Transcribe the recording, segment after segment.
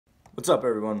What's up,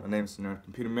 everyone? My name is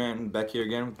Computer Man, back here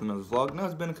again with another vlog. Now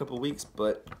it's been a couple weeks,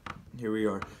 but here we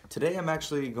are. Today I'm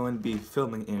actually going to be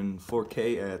filming in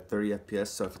 4K at 30 FPS,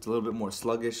 so if it's a little bit more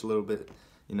sluggish, a little bit,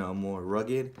 more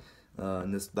rugged,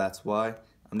 and that's why.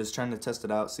 I'm just trying to test it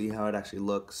out, see how it actually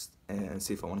looks, and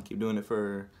see if I want to keep doing it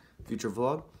for a future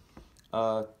vlog.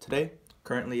 Today,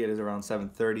 currently it is around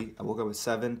 7:30. I woke up at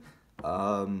 7.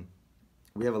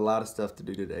 We have a lot of stuff to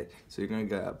do today, so you're going to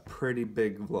get a pretty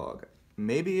big vlog.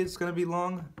 Maybe it's going to be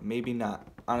long, maybe not.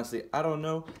 Honestly, I don't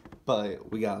know, but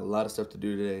we got a lot of stuff to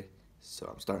do today, so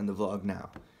I'm starting the vlog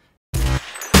now.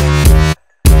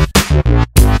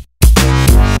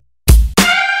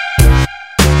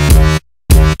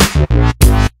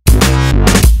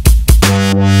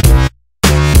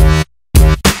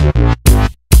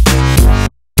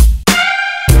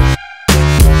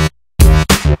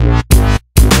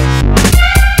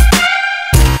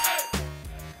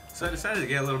 So I decided to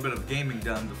get a little bit of gaming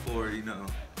done before,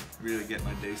 really get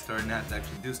my day started and have to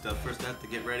actually do stuff. First I have to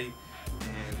get ready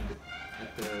and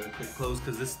have to quick clothes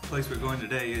because this place we're going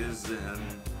today is,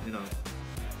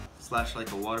 slash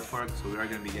like a water park, so we are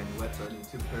going to be getting wet, so I need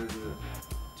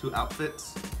two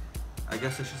outfits, I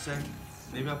guess I should say.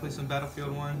 Maybe I'll play some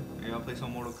Battlefield 1, maybe I'll play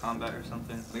some Mortal Kombat or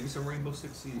something, maybe some Rainbow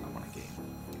Six Siege. I want a game.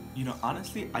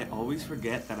 Honestly, I always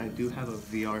forget that I do have a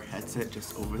VR headset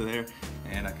just over there,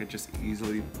 and I could just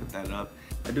easily put that up.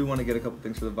 I do want to get a couple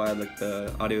things for the Vibe, like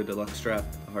the Audio Deluxe strap,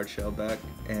 the hard shell back,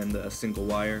 and the single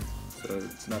wire, so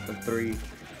it's not the 3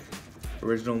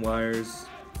 original wires.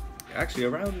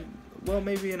 Actually,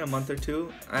 maybe in a month or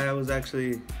two, I was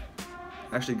actually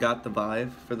got the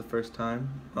Vive for the first time.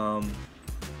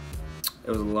 It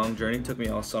was a long journey, it took me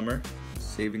all summer,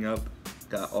 saving up,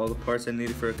 got all the parts I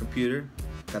needed for a computer,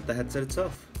 got the headset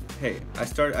itself. Hey,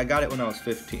 I got it when I was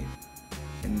 15,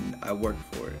 and I worked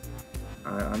for it.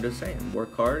 I'm just saying,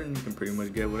 work hard and you can pretty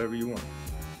much get whatever you want.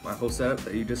 My whole setup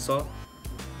that you just saw,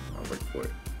 I worked for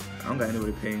it. I don't got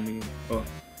anybody paying me, well,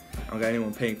 I don't got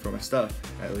anyone paying for my stuff,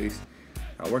 at least.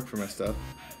 I work for my stuff.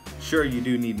 Sure, you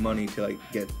do need money to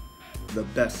get the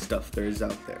best stuff there is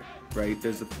out there, right?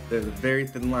 There's a very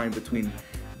thin line between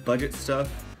budget stuff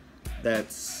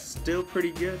that's still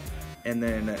pretty good and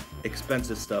then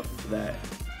expensive stuff that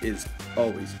is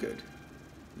always good.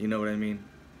 You know what I mean?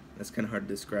 That's kind of hard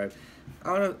to describe.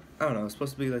 I don't know. It's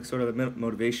supposed to be sort of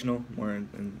motivational, more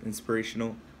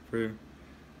inspirational for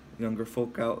younger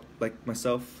folk out like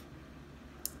myself.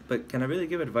 But can I really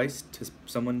give advice to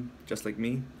someone just like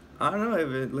me? I don't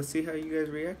know. Let's see how you guys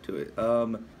react to it.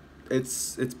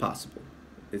 It's possible.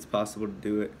 It's possible to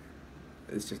do it.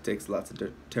 It just takes lots of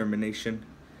determination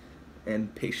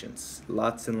and patience.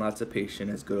 Lots and lots of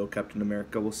patience, as good old Captain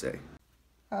America will say.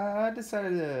 I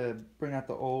decided to bring out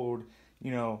the old,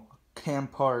 Cam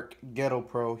Park Ghetto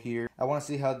Pro here. I want to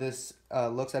see how this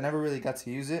looks. I never really got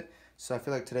to use it, so I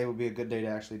feel like today would be a good day to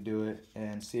actually do it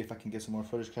and see if I can get some more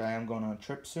footage, because I am going on a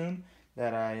trip soon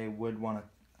that I would want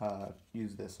to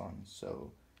use this on.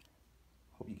 So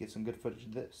hope you get some good footage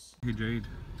of this. Hey Jade.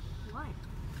 Why?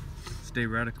 Stay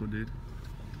radical, dude.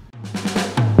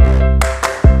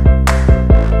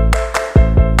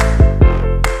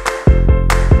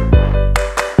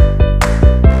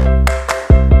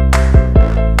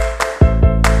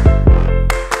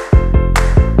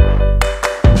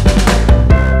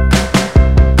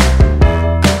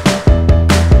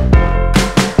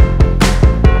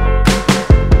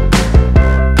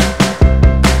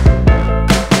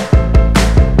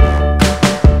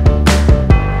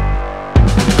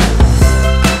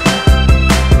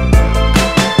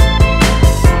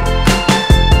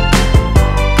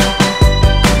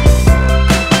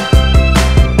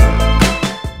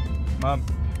 Mom,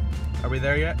 are we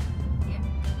there yet? Yeah.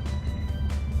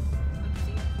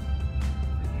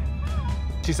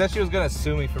 She said she was gonna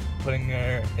sue me for putting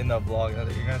her in the vlog.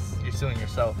 You're suing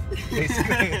yourself,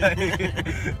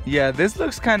 basically. Yeah, this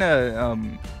looks kind of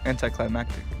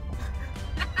anticlimactic.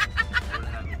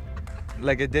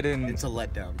 It didn't. It's a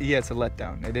letdown. Yeah, it's a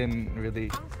letdown. It didn't really.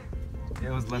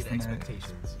 It was less than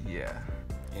expectations. Yeah.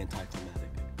 Anticlimactic.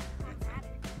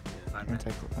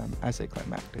 I say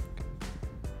climactic.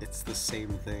 It's the same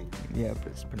thing. Yeah, but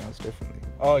it's pronounced differently.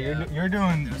 Oh, Yeah. you're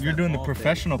doing the ball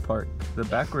professional part, the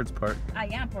backwards part. I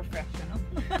am professional.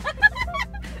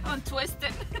 I'm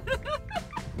twisted.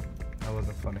 That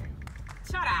wasn't funny.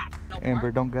 Shut up. No Amber,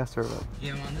 more. don't gas her up.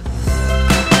 Yeah, I'm on this.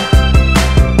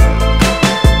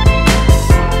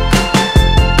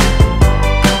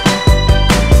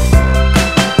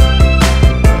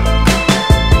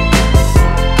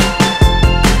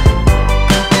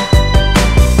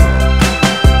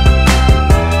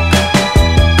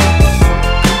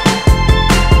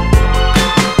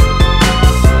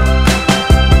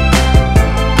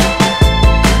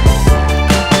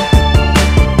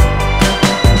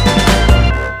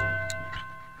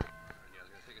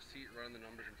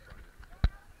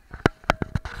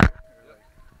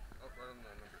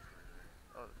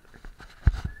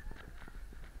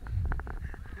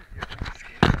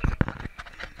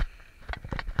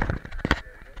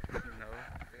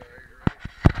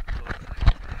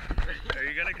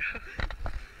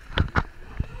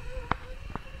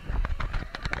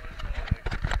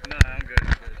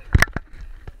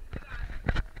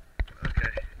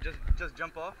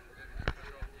 jump off?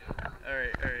 Alright,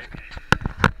 alright.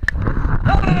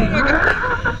 Oh my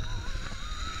god!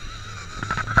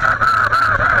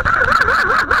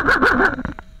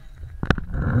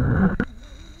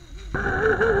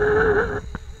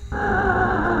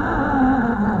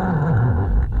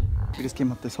 We just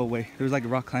came up this whole way. There was like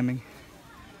rock climbing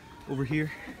over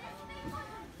here.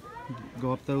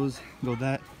 Go up those, go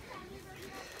that.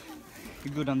 You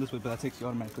can go down this way, but that takes you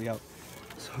automatically out.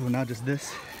 So now just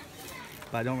this.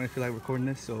 But I don't really feel like recording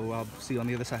this, so I'll see you on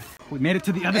the other side. We made it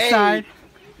to the other side.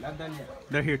 Not done yet.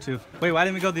 They're here too. Wait, why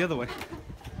didn't we go the other way?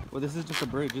 Well, this is just a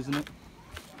bridge, isn't it?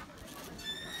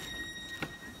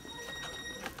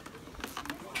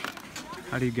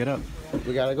 How do you get up?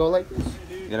 We gotta go like this.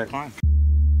 You gotta climb.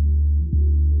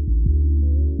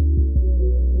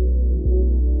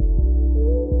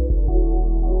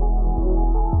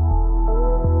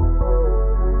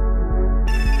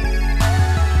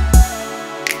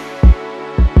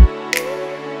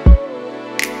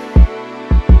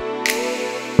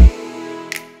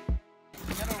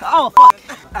 Oh, fuck.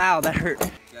 Ow, that hurt.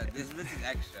 Yeah, this is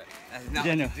extra. That's not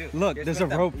Daniel, what to do. look, Just there's a put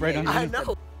the rope right blade. underneath. I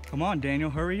know. Come on, Daniel,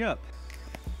 hurry up.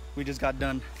 We just got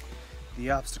done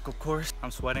the obstacle course. I'm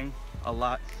sweating a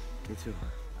lot. Me too.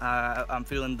 I'm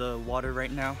feeling the water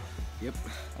right now. Yep.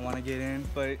 I want to get in,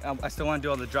 but I still want to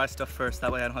do all the dry stuff first.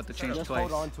 That way I don't have to change Just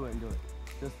twice. hold on to it and do it.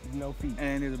 Just no feet.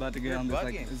 And he's about to get You're on this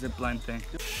like bugging. zip line thing.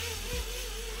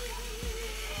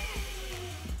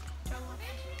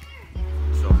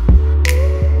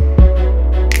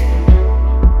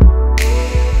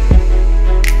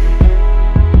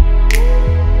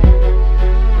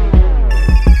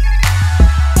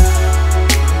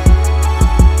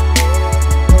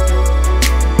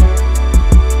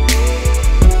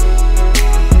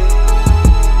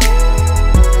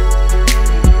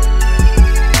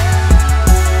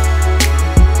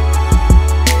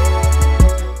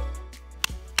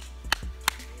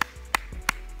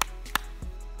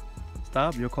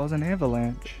 Stop, you'll cause an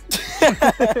avalanche.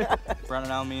 Right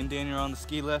now, me and Daniel are on the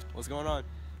ski lift. What's going on?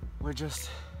 It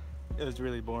was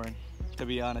really boring, to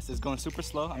be honest. It's going super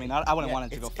slow. I mean, I wouldn't want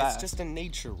it to go fast. It's just a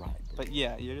nature ride. But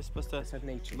yeah, you're just supposed It's to a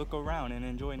nature. look around and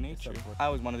enjoy nature. I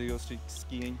always wanted to go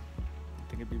skiing. I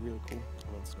think it'd be really cool.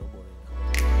 I went snowboarding.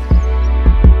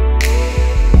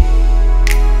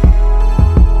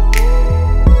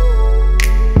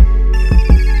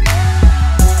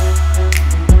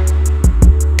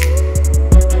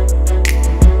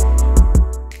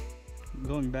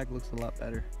 Going back looks a lot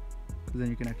better, because then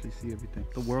you can actually see everything.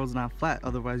 The world's not flat,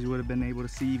 otherwise you would have been able to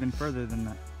see even further than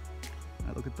that.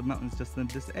 I look at the mountains just in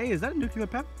this. Hey, is that a nuclear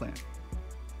power plant?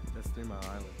 That's 3 Mile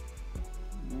Island.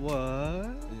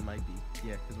 What? It might be.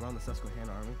 Yeah, because we're on the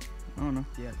Susquehanna, aren't we? I don't know.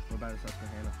 Yeah, we're by the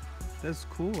Susquehanna. That's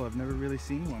cool. I've never really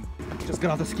seen one. Just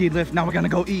got off the ski lift. Now we're gonna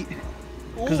go eat,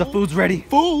 because the food's ready.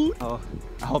 Food? Oh,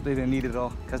 I hope they didn't eat it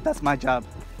all, because that's my job.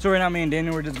 So right now, me and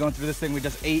Daniel, we're just going through this thing. We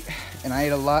just ate, and I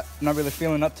ate a lot. I'm not really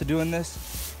feeling up to doing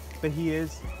this, but he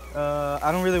is.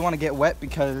 I don't really want to get wet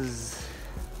because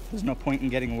there's no point in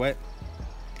getting wet.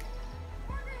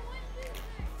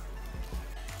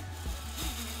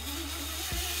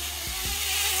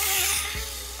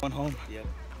 Going home. Yep.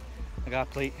 I got a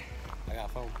plate, I got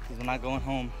a phone. because we're not going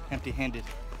home empty-handed.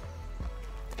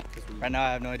 Right now,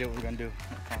 I have no idea what we're gonna do.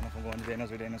 I don't know if I'm going to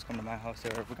Daniel's or Daniel's coming to my house,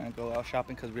 or if we're gonna go out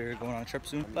shopping because we're going on a trip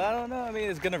soon. But I don't know. I mean,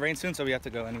 it's gonna rain soon, so we have to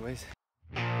go anyways.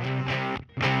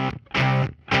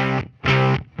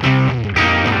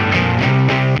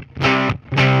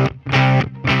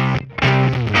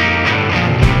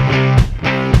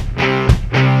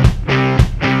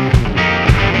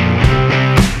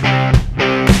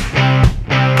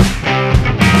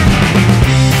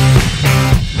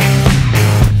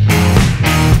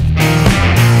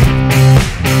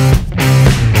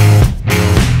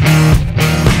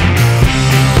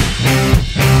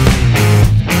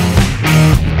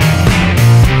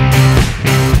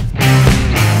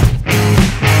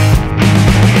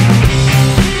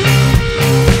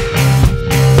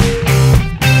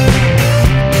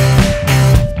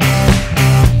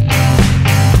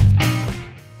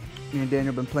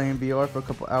 Daniel been playing VR for a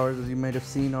couple hours, as you might have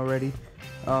seen already.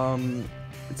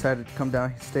 Decided to come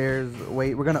downstairs,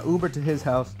 wait. We're gonna Uber to his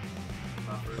house.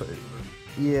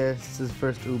 Yeah, it's his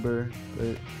first Uber,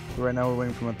 but right now we're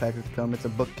waiting for my package to come. It's a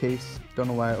bookcase. Don't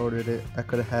know why I ordered it. I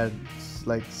could have had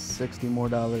like $60 more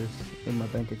in my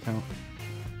bank account.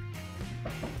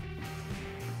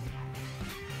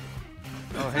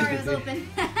 Oh, hey, Sorry, it was open.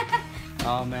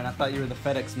 Oh man, I thought you were the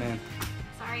FedEx man.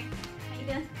 Sorry. How you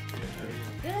doing?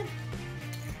 Good.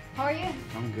 How are you?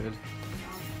 I'm good.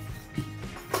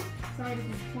 Sorry to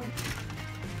disappoint.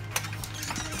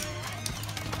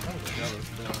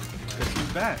 Guess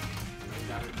who's back?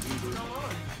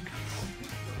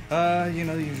 You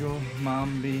know the usual.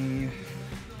 Mom being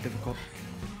difficult.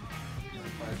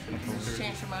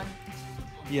 Change your mind.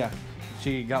 Yeah,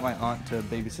 she got my aunt to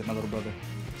babysit my little brother,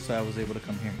 so I was able to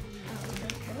come here.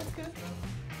 That's good.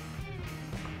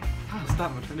 Oh,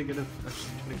 stop! I'm trying to get a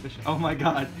fish. Oh my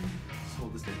god! Just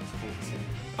hold this in. Just hold this in.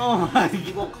 Oh my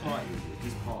He won't cry.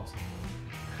 Just pause.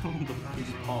 god! He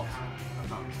just pause.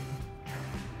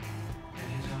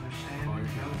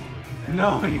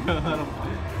 No, you know, I don't.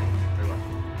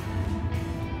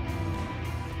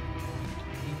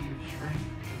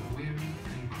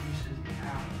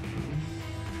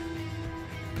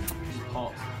 Just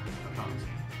pause.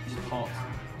 Just pause.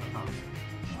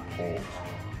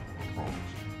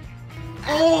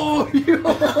 Oh,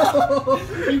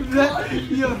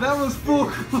 that was full.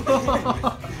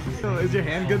 Yo, is your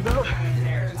hand good though?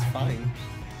 It's fine.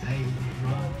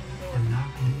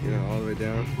 You know, all the way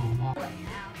down.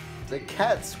 The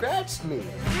cat scratched me.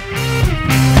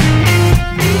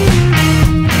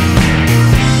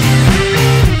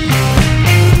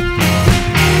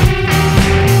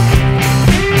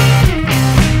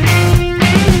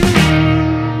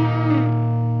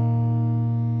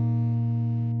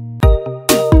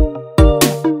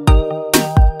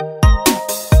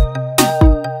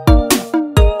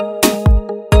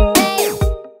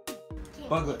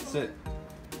 Buglet, sit.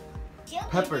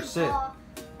 Pepper, sit.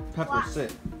 Pepper,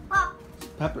 sit.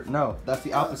 Pepper, no, that's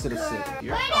the opposite of sit.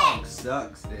 Your dog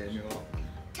sucks, Daniel.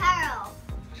 Turtle.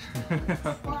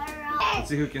 Let's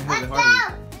see who can hit it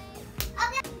harder.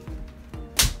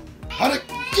 How to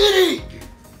kitty?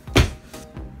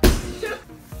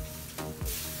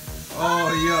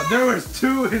 Oh, yeah, there was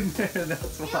two in there,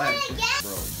 that's why.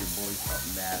 Bro, your boy's a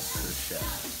master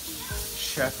chef.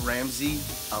 Chef Ramsay,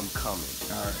 I'm coming.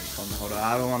 Alright, hold on,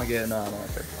 I don't want to get no.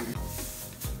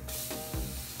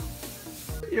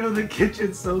 Yo, the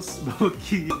kitchen's so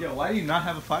smoky. Yo, why do you not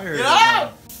have a fire?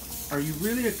 Yeah! Are you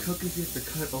really a cook if you have to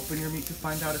cut open your meat to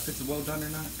find out if it's well done or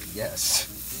not? Yes.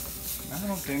 I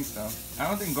don't think so. I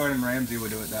don't think Gordon Ramsay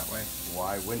would do it that way.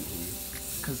 Why wouldn't he?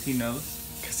 Because he knows.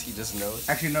 Because he just knows.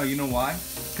 Actually, no, you know why?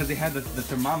 Because they had the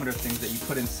thermometer things that you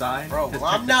put inside. Bro, to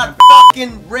well, I'm check not the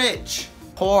fucking rich.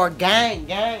 Poor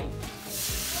gang.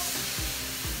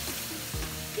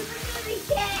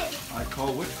 I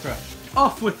call witchcraft.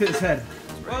 Off with his head.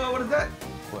 Oh, what is that?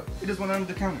 What? It just went under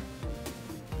the counter.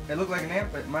 It looked like an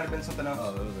ant, but it might have been something else.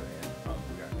 Oh, those are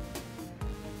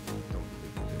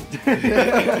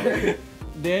Don't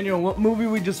Daniel, what movie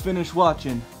we just finished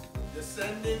watching?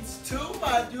 Descendants 2,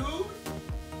 my dude.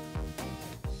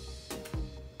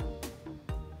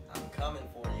 I'm coming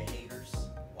for you, haters.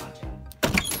 Watch out.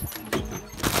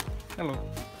 Hello.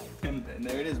 And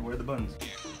there it is. Where are the buns?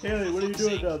 Haley, what are you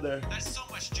doing down there? That's so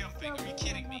much jumping. Are you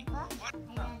kidding me? What?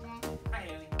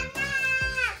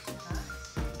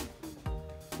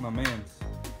 My man's.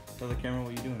 Tell the camera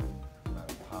what you doing.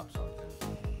 Pop something.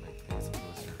 Like, it's a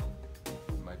blister.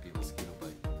 It might be a mosquito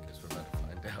bite. Guess we're about to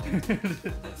find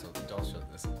out. So don't shut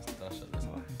this. Don't shut this.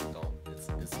 Don't.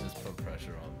 It's just put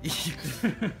pressure on me.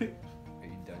 Are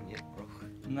you done yet, bro?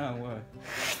 No, what?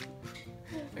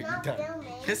 Are you done?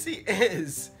 Yes, he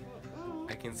is.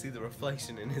 I can see the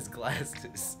reflection in his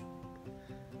glasses.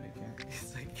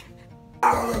 He's like.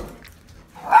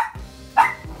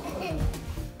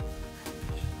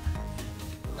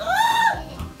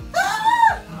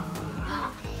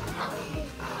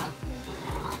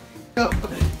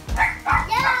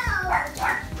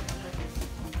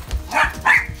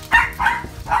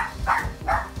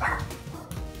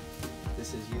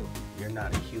 This is you. You're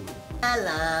not a human. La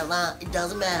la la, it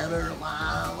doesn't matter.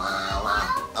 La la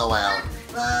la. Oh well.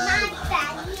 No,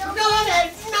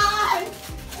 it's not.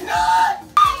 Not.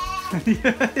 I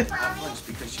flinched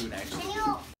because you would actually.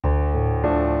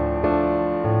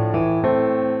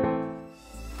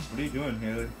 What are you doing,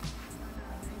 Haley?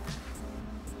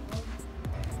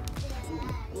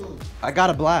 I got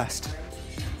a blast.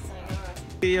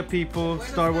 See ya, people.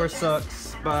 Star Wars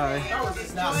sucks. Bye.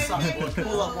 It's not something.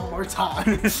 Pull up one more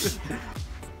time.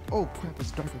 Oh crap,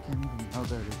 it's dark. I can't even. Oh,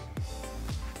 there it is.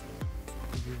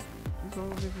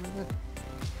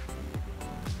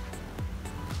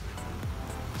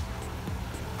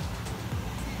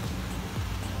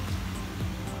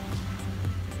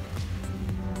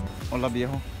 Hola,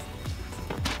 viejo.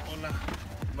 Hola,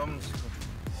 vamos.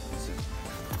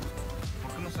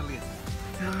 ¿Por qué no salías?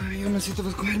 Ay, yo necesito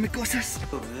escoger mis cosas.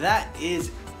 That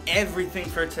is everything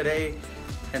for today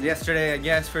and yesterday, I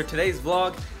guess, for today's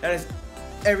vlog. That is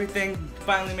everything.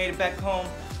 Finally made it back home.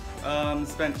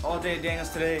 Spent all day at Daniel's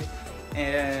today,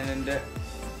 and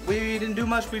we didn't do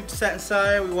much. We sat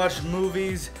inside, we watched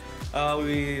movies,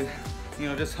 we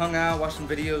just hung out, watched some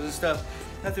videos and stuff.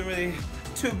 Nothing really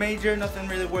too major, nothing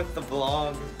really worth the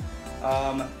vlog.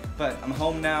 But I'm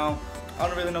home now. I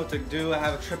don't really know what to do. I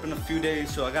have a trip in a few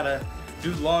days, so I gotta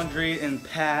do laundry and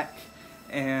pack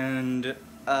and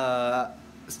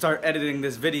start editing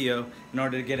this video in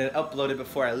order to get it uploaded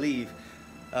before I leave.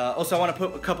 Also, I want to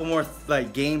put a couple more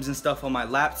like games and stuff on my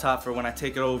laptop for when I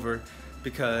take it over,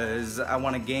 because I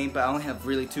want a game, but I only have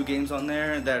really 2 games on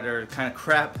there that are kind of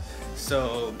crap,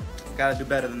 so gotta do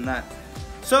better than that.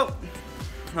 So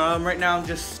right now I'm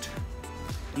just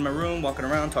in my room walking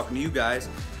around talking to you guys,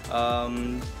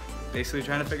 basically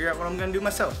trying to figure out what I'm gonna do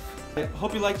myself. I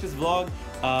hope you like this vlog.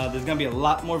 There's gonna be a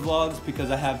lot more vlogs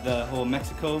because I have the whole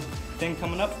Mexico thing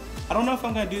coming up. I don't know if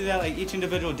I'm gonna do that like each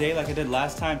individual day like I did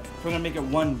last time. If we're gonna make it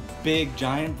one big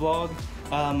giant vlog.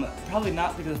 Probably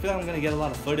not, because I feel like I'm gonna get a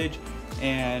lot of footage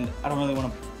and I don't really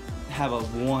want to have a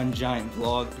one giant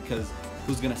vlog, because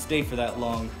who's gonna stay for that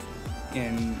long?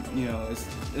 And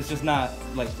it's just not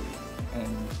likely.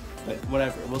 But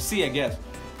whatever, we'll see, I guess.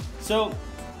 So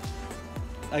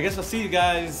I guess I'll see you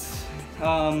guys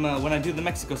when I do the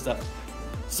Mexico stuff.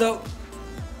 So,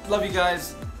 love you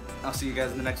guys. I'll see you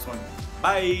guys in the next one.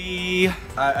 Bye.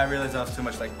 I realized I was too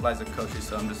much like Liza Koshy,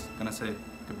 so I'm just gonna say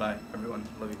goodbye, everyone.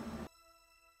 Love you.